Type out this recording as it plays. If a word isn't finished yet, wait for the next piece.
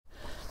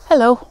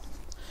Hello,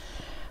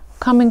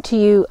 coming to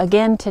you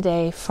again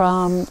today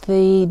from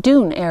the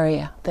dune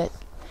area that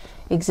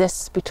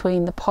exists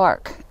between the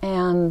park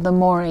and the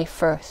Moray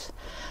Firth,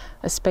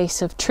 a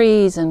space of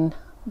trees and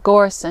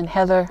gorse and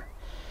heather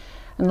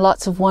and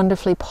lots of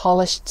wonderfully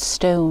polished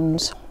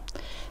stones.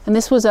 And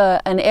this was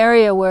an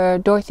area where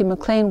Dorothy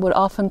Maclean would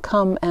often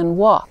come and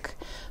walk,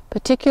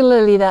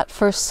 particularly that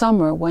first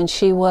summer when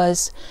she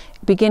was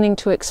beginning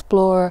to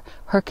explore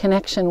her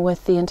connection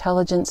with the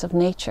intelligence of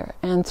nature.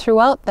 And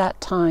throughout that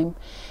time,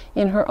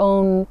 in her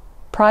own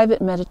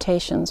private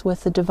meditations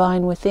with the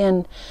divine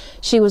within,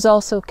 she was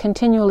also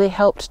continually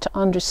helped to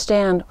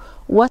understand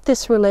what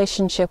this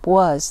relationship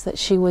was that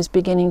she was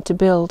beginning to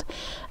build.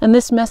 And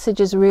this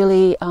message is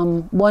really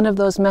one of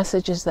those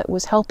messages that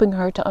was helping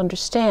her to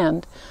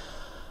understand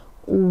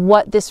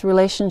what this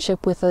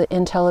relationship with the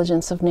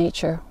intelligence of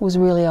nature was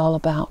really all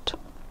about.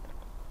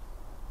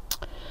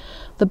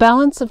 The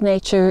balance of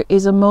nature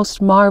is a most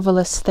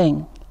marvelous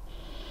thing,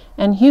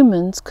 and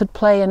humans could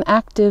play an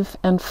active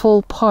and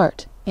full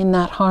part in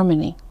that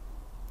harmony.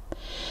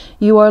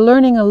 You are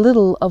learning a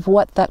little of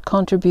what that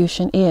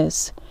contribution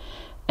is,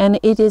 and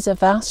it is a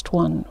vast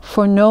one,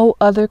 for no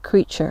other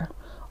creature,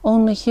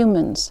 only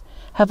humans,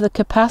 have the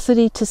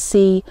capacity to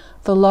see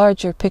the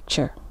larger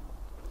picture.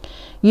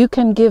 You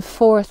can give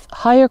forth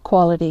higher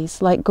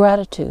qualities like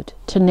gratitude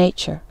to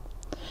nature.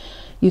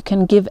 You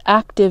can give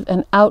active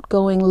and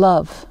outgoing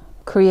love,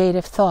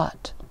 creative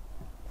thought.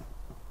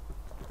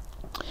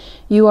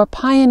 You are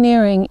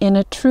pioneering in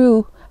a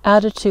true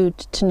attitude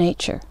to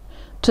nature,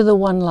 to the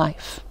one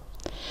life.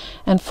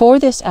 And for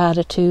this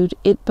attitude,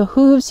 it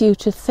behooves you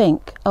to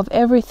think of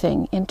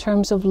everything in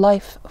terms of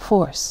life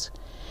force,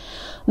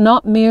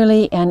 not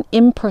merely an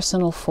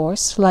impersonal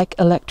force like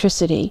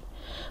electricity,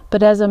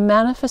 but as a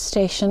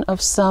manifestation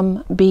of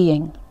some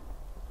being.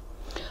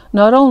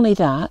 Not only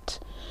that,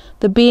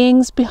 the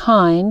beings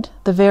behind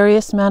the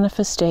various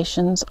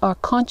manifestations are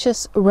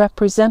conscious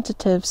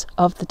representatives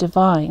of the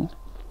divine.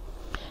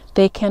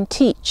 They can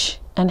teach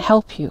and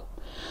help you,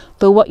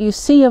 though what you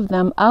see of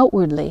them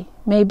outwardly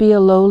may be a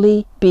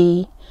lowly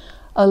bee,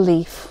 a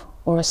leaf,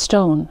 or a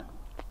stone.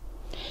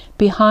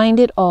 Behind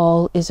it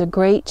all is a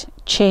great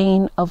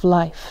chain of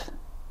life.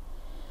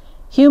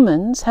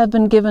 Humans have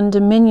been given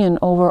dominion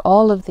over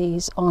all of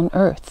these on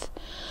earth,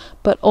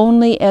 but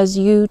only as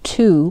you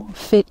too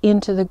fit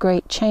into the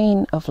great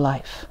chain of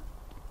life.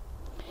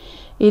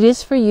 It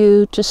is for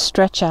you to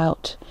stretch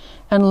out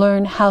and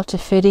learn how to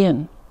fit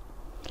in,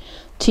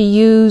 to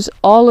use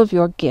all of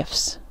your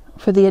gifts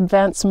for the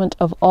advancement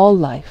of all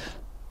life.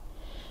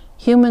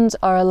 Humans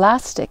are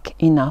elastic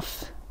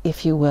enough,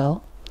 if you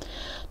will,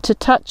 to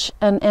touch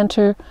and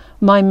enter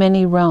my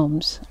many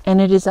realms, and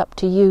it is up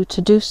to you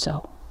to do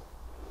so.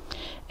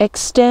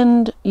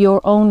 Extend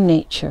your own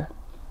nature.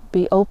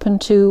 Be open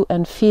to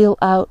and feel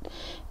out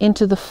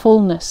into the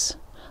fullness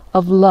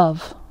of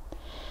love,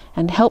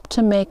 and help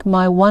to make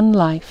my one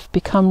life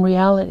become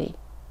reality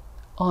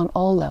on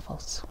all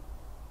levels.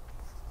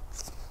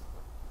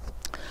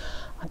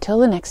 Until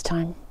the next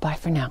time, bye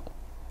for now.